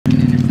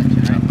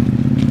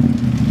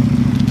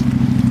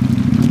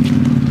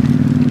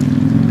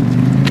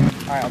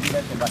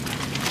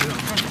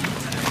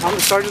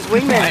Sergeant's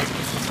wingman.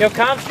 Yo,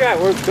 Comstrat,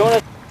 we're going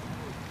to...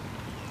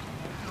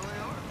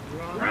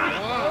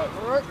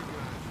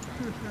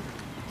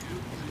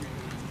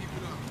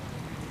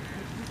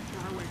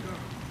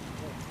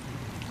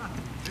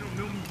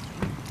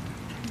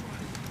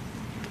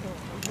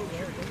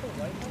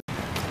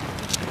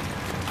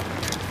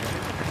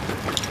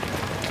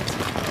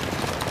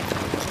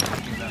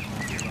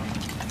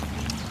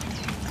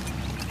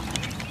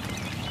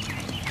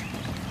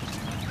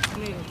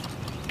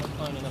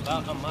 In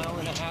about a mile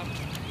and a half,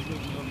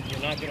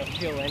 you're not going to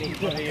feel any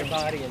part of your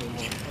body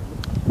anymore.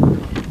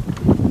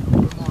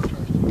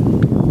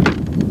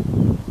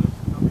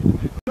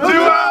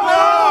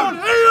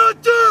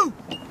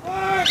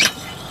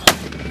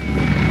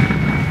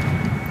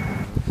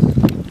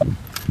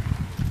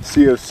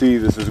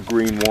 COC, this is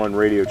Green 1,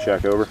 radio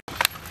check, over.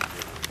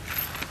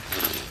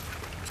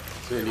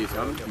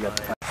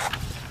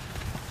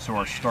 So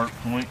our start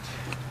point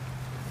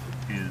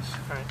is...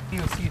 Alright,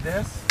 you see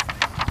this?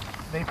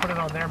 They put it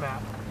on their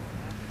map.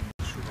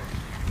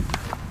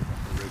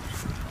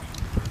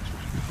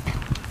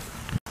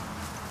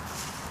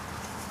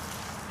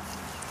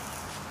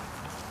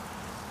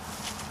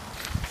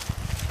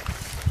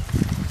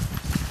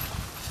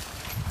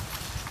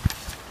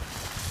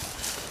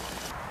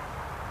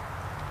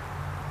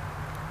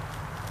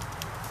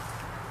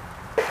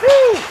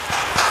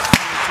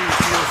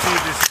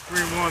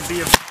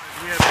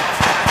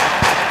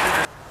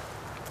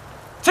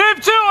 Team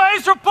 2,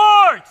 Ace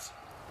reports!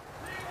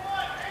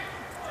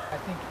 I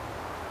think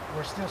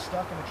we're still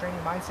stuck in the training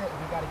mindset and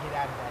we got to get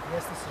out of that.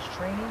 Yes, this is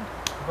training,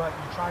 but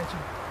you're trying to,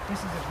 this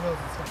is as real as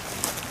it's going to be.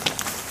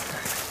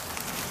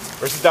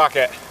 Where's the doc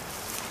at?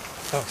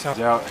 Oh, he's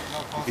out.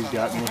 He's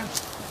got me.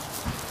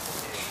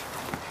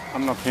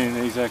 I'm not paying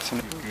the exact in.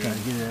 Trying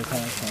to get it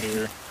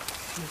here.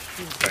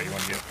 Okay, you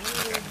want to get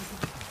it?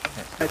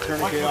 Okay.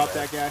 Tourniquet off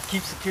that guy.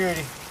 Keep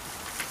security.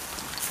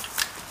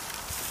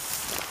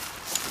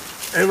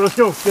 Hey, let's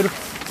go. Get him.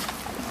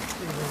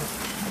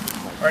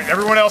 All right,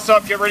 everyone else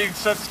up. Get ready to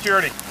set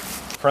security.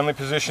 Friendly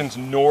positions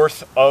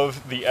north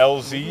of the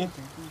LZ.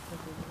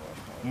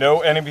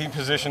 No enemy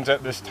positions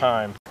at this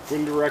time.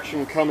 Wind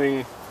direction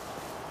coming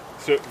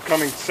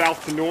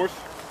south to north.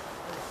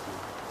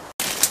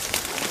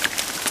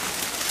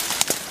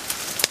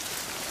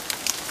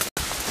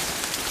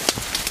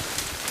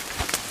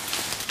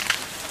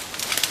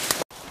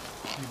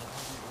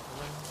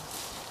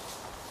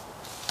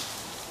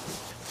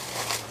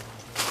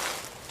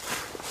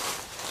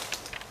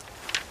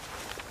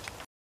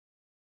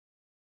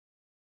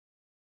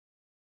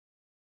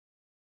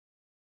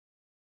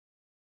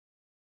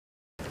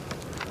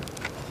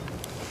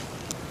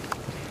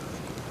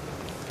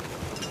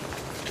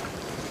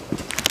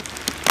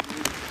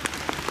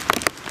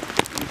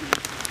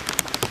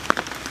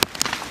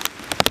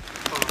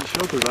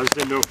 I just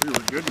didn't know if we were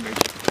good to make it.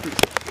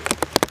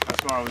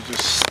 That's why I was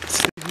just...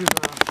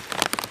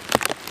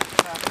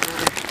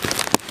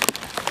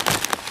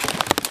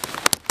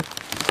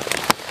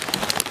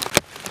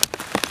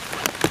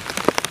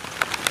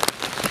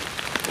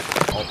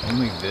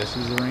 Only this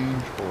is the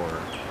range,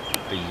 or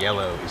the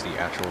yellow is the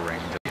actual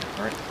range?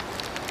 Alright,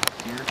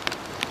 here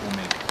we'll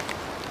make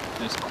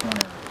this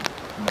corner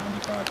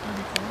 95,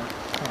 34,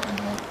 and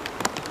then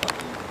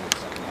we'll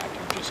second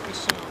active just because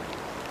so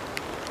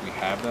we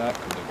have that,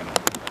 because they're going to...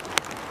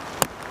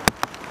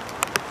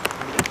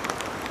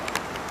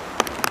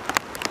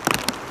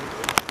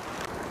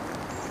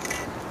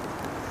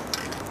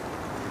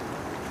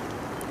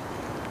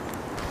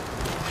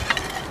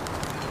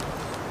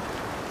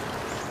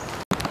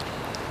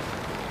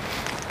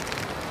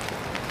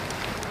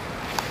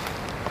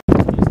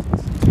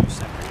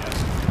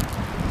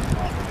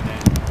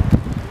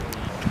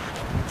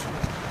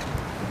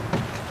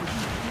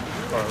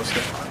 Alright, let's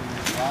go.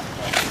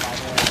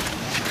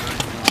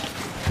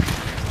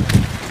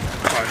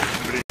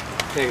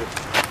 Take it.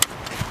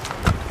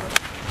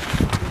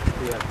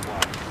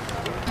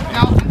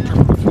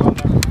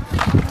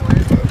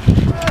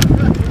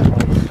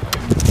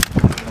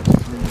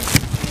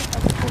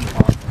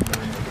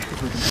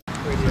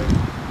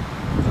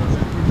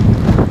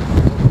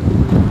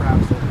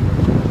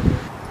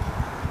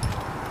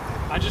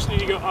 I just need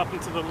to go up and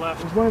to the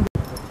left.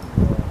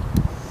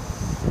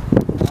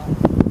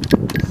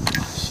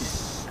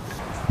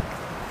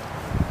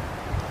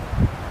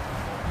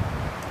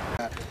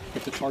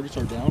 If the targets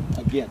are down,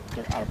 again,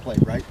 they're out of play,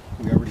 right?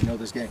 We already know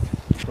this game.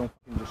 Don't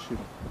just shoot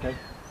them, okay?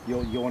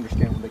 You'll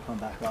understand when they come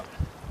back up.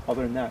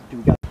 Other than that, do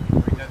we got...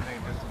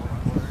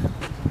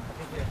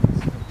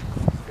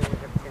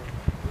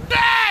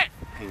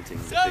 Painting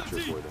the picture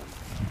for them.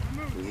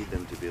 We need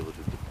them to be able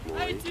to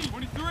deploy.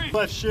 23.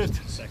 Left shift.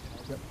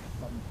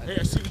 Hey,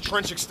 I see the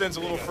trench extends a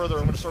little further.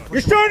 I'm going to start pushing.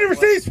 You're starting to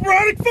receive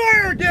sporadic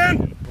fire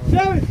again!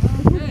 7!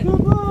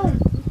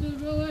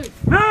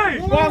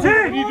 9!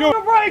 10!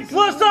 Brakes!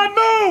 Let's not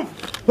move!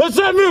 Let's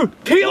not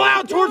move! Peel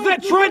out towards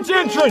that trench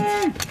entrance!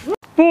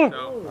 4!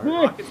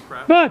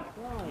 5!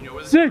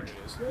 6!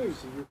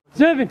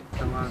 7!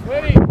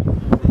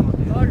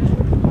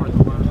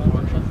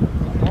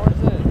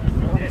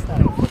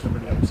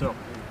 So,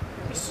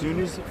 as soon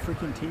as the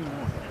freaking team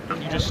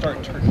won, You just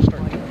start turning.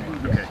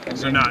 Okay.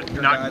 So not.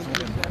 yeah,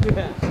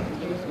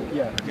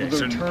 Okay, they're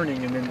so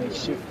turning and then they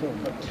shift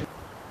forward.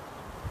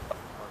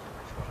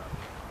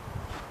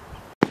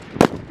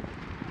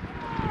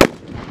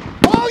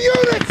 All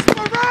units,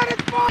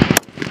 sporadic fire!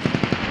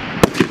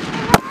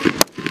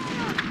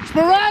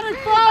 Sporadic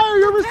fire!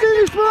 You're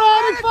receiving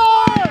sporadic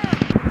fire!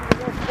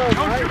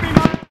 Don't shoot me,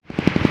 man.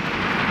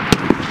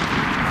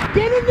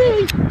 Get in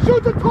knee!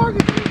 Shoot the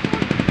target!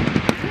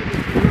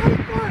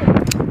 Sporadic fire!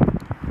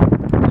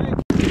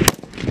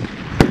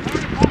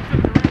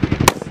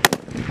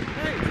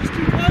 Hey, just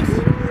too close.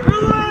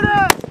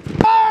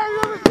 Fire!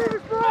 You're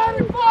receiving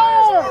sporadic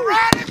fire!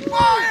 Sporadic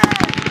fire!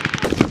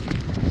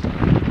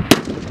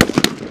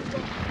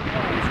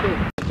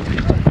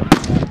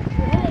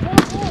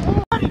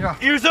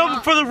 Ears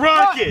open for the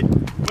rocket.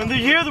 When they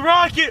hear the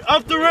rocket,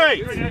 up the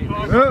rate.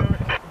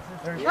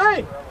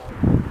 Hey!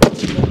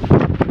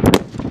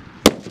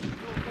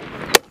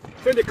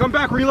 Send it. Come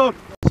back. Reload.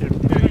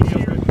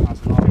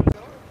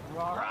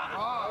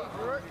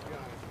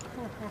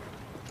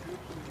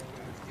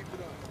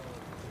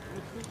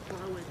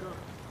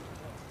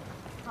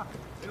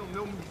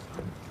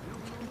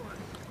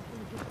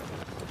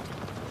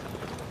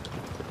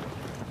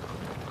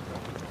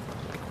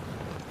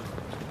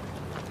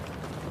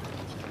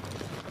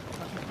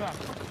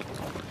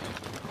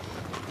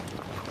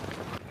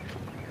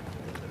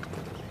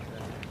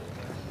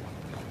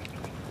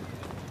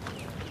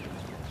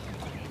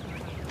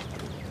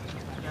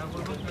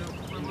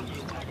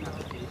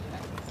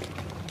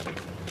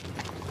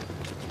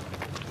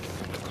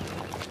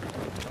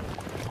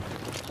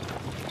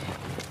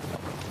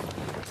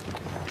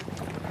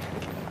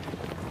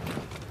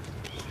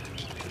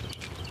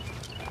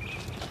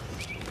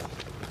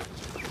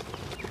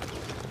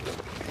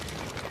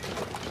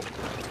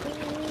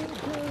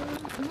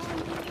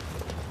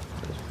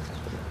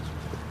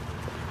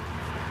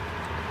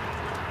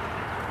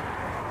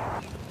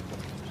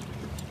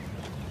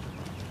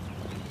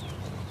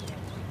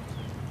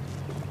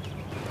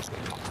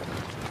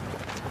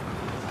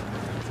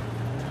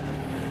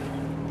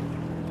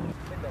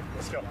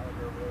 Let's go.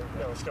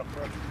 Yeah, let's go.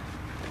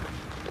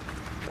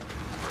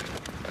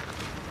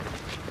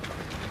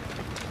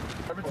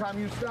 Every time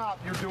you stop,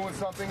 you're doing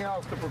something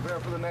else to prepare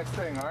for the next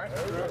thing, all right?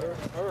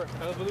 All right,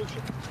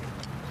 evolution.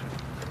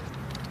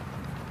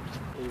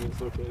 Enemies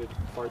located,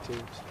 far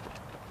teams.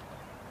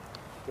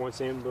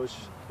 Once ambush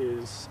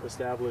is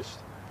established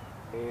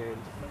and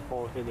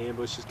an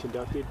ambush is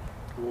conducted,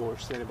 we'll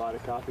stand by to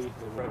copy.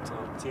 And red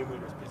time, team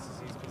leaders,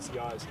 PCCs,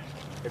 PCIs,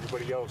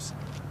 everybody else,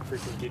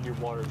 freaking get in your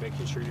water,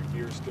 making sure your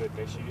gear is good,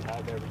 make sure you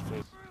have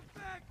everything.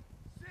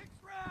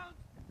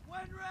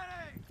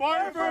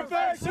 Fire for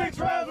effect, 6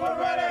 rounds when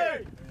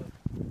ready.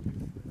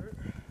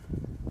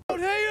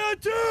 Hang on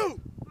 2.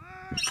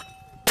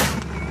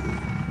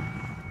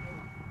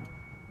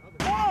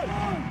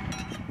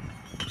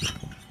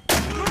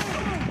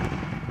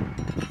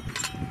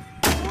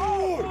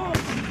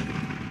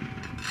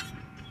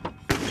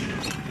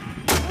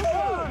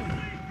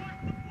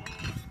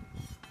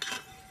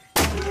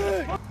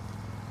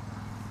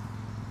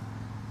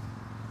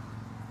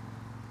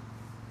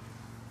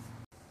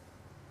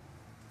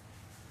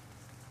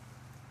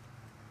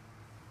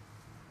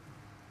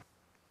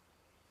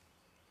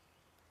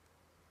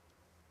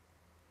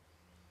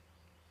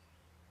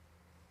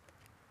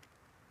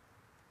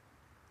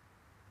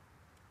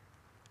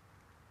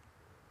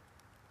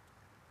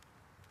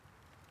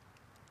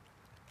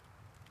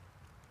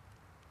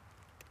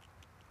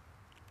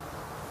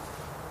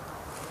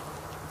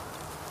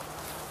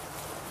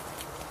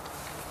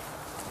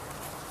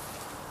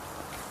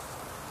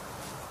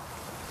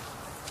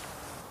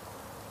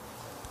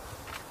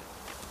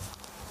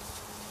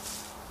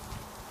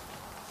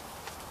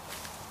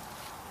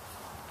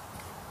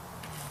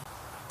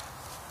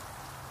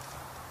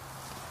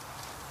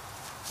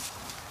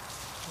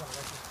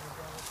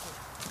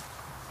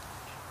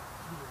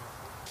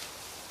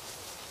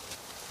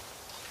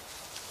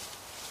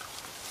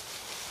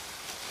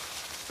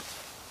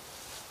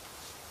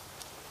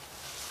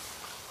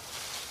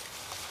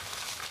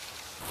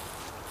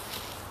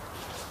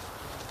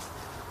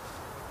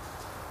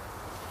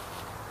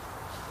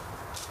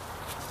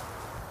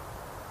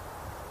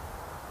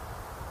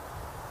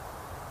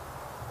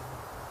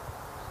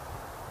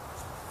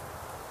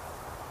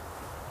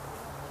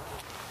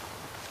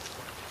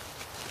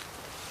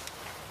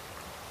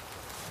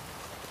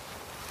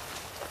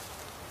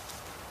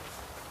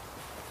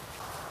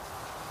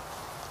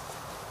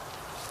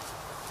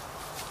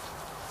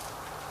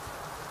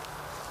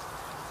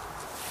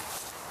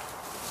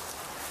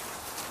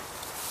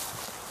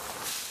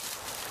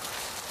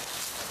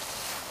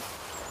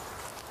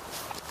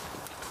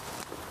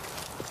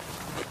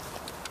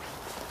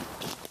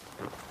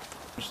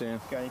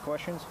 Got any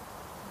questions?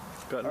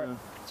 Got none.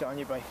 It's on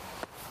you, buddy.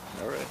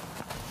 All right.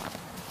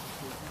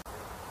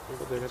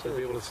 But they have to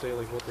be able to say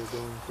like what they're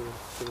doing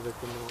for the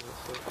victim and all that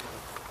stuff.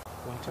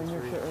 1, 2,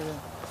 3.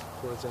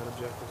 Towards that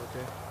objective,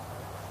 okay?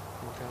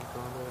 One count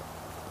combat.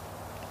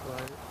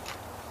 Right.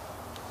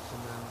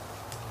 and then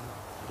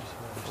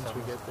once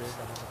we get there.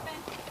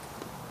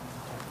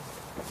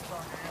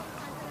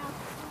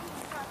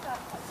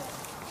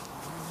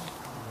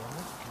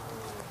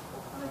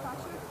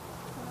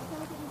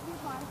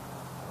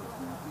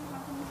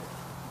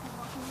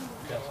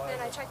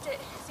 And I checked it,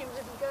 seemed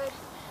to be good.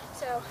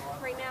 So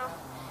right now,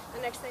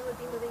 the next thing would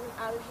be moving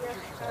out of here.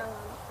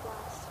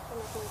 Blast from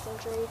the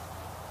infantry,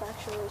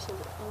 fractures and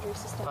injury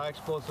system. High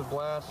explosive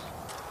blast.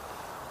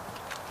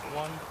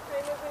 One.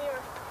 Ready to move when you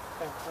are.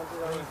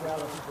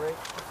 Break.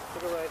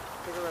 Take a right.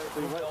 Take a right.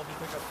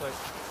 Pick up place.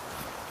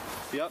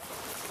 Yep.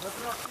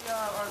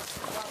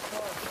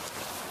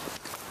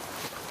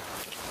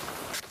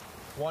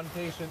 One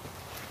patient,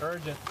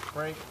 urgent,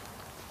 break.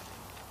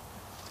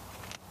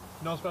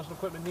 No special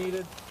equipment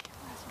needed.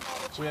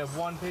 We have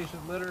one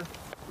patient litter.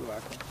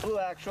 Blue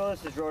actual,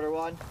 this is rotor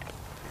 1.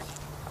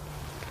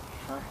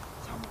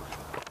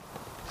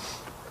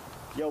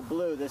 Yo,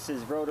 blue, this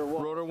is rotor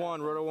 1.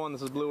 Rotor 1,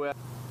 this is blue.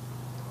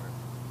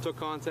 Took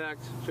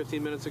contact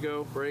 15 minutes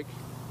ago, break.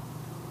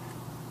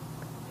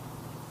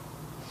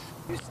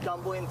 You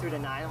stumbling through the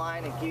 9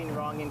 line and getting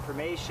wrong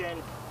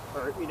information,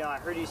 or I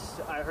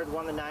heard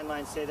one of the 9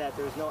 lines say that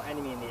there was no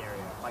enemy in the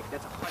area. Like,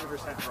 that's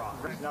 100% wrong.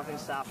 There's nothing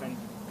stopping.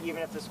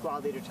 Even if the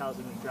squad leader tells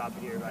them to drop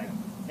it here, like,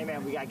 hey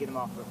man, we gotta get him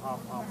off this whole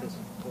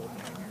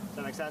thing here. Does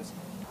that make sense?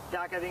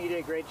 Doc, I think you did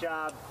a great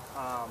job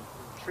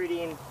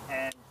treating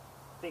and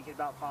thinking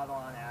about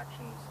follow-on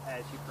actions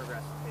as you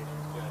progress the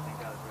patients. I think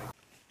that was really good.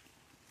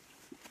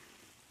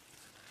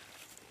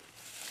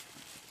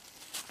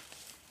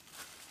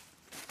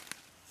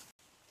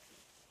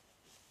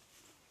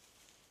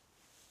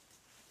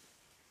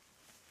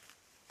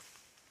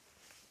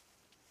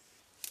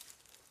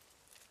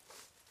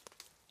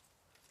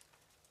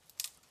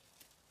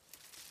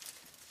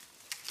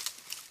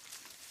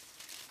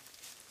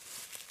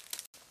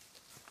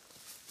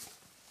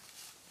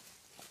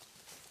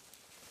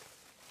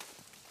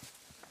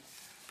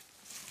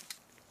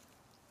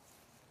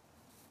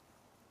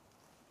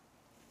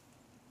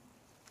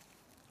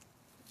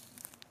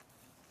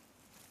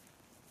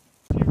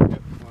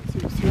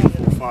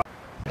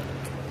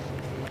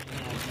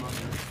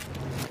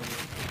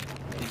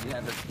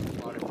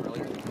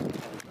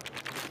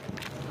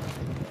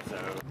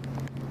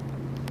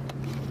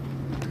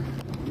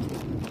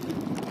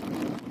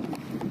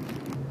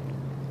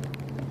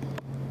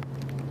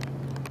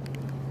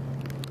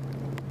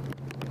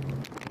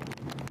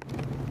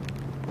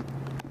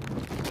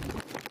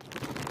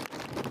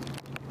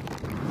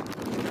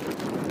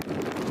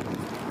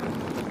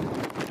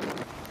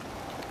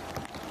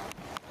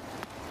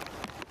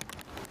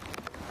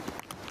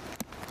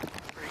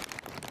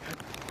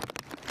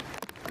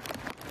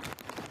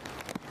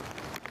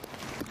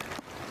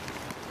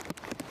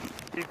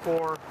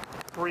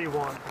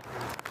 T431.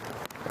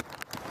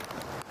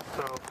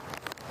 So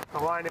the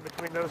line in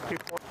between those two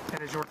points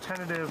and is your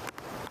tentative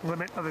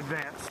limit of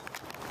advance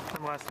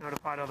unless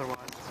notified otherwise.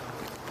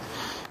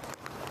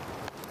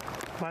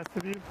 Last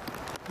of you,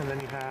 and then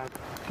you have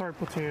 3rd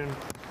platoon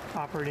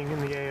operating in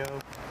the AO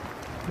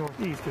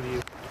northeast of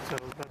you. So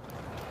that's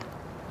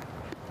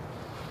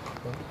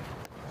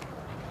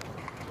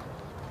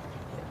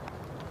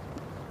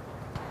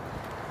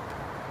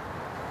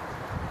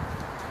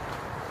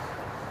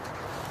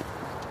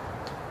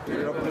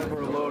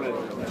We're loaded.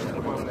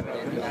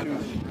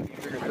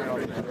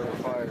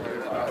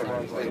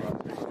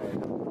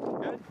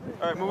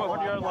 Alright, move up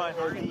 1 yard line.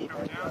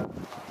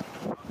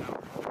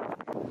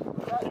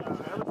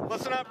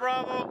 Listen up,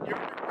 Bravo. You're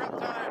in your prep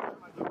time.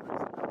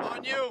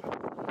 On you.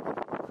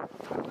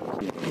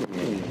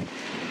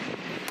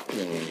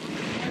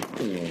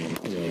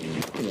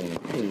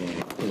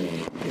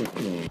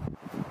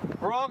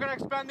 We're all gonna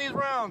expend these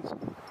rounds.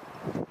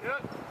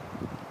 Good.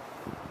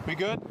 We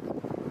good?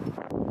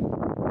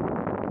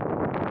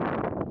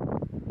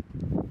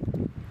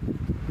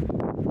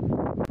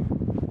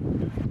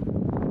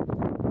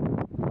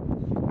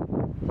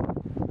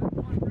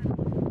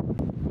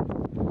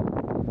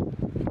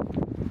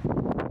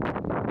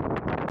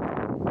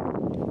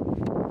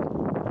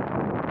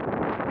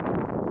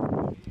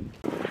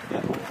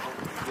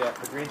 Yeah,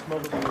 the green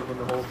smoke will be when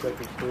the whole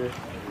sector's clear.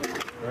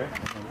 Right?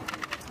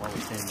 While we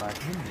stand by.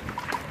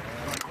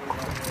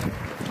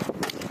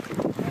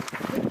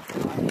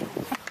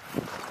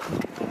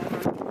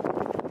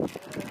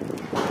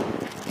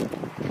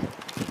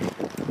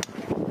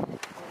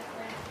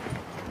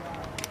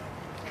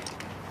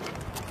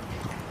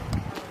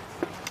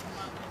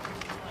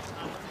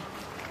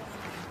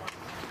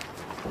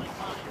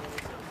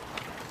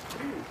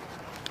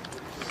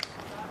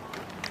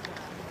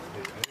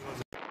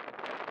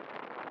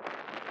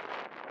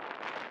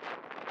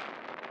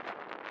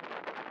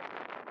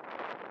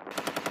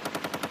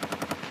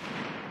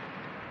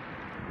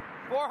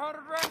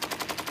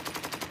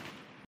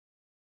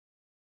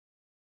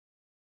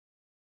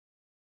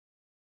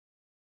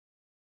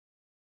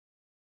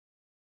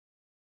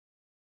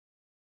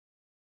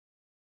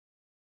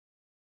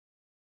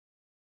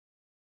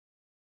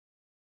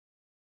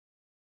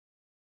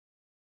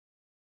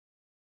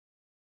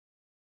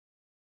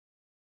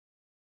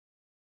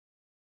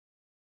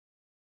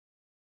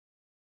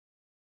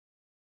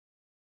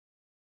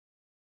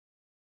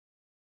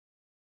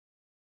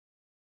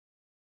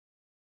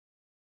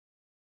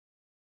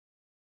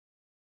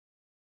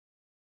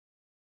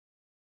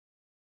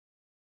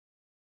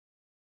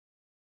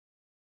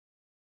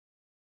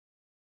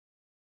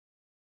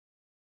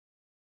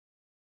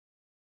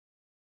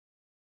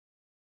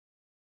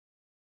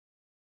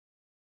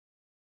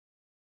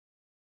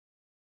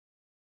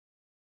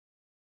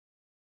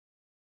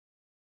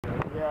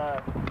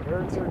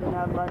 birds are gonna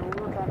have run.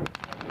 We were kind of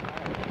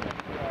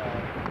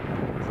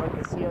it's like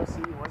the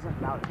COC wasn't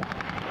about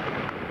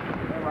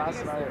time. And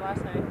last night,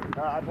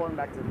 I pulled him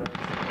back to the birds.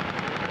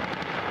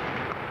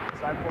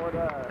 So I pulled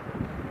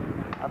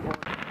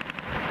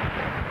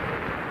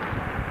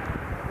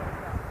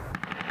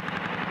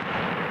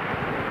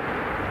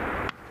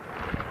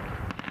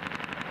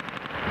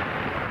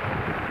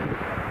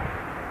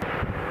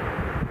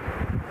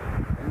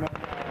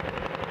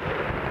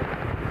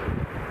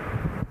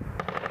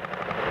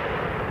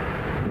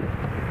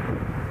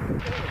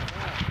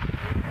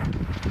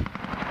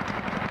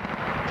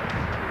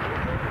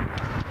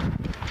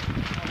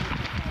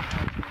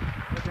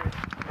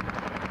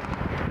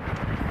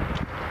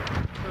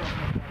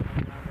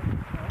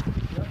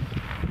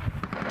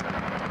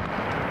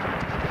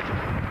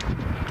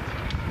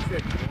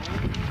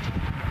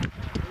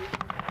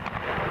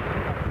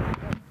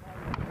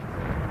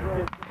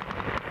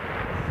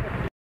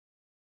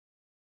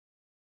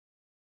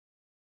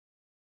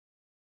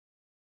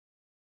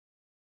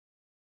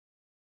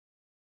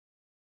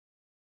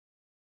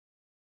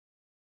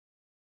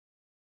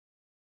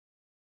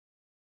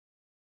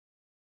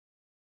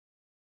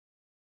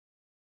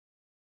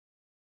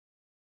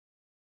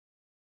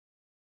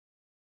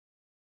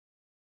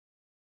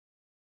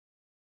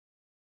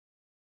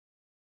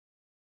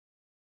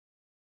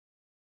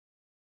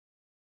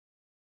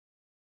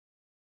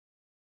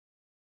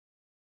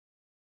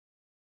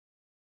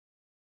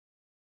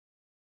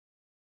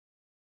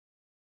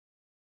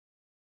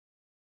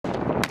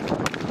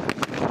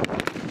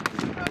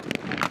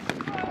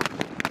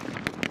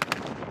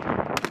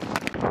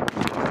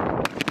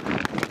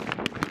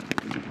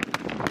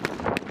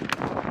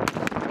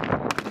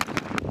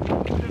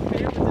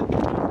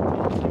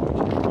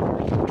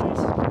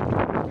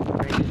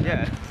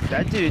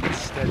That dude's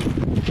steady.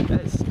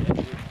 That is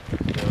steady.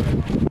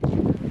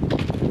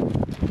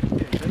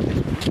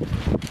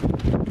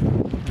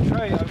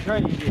 I'm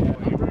trying to use it.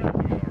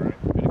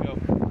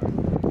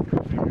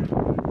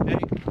 Hey,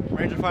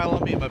 range of file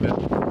on me, my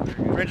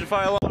bad. Range of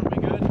file on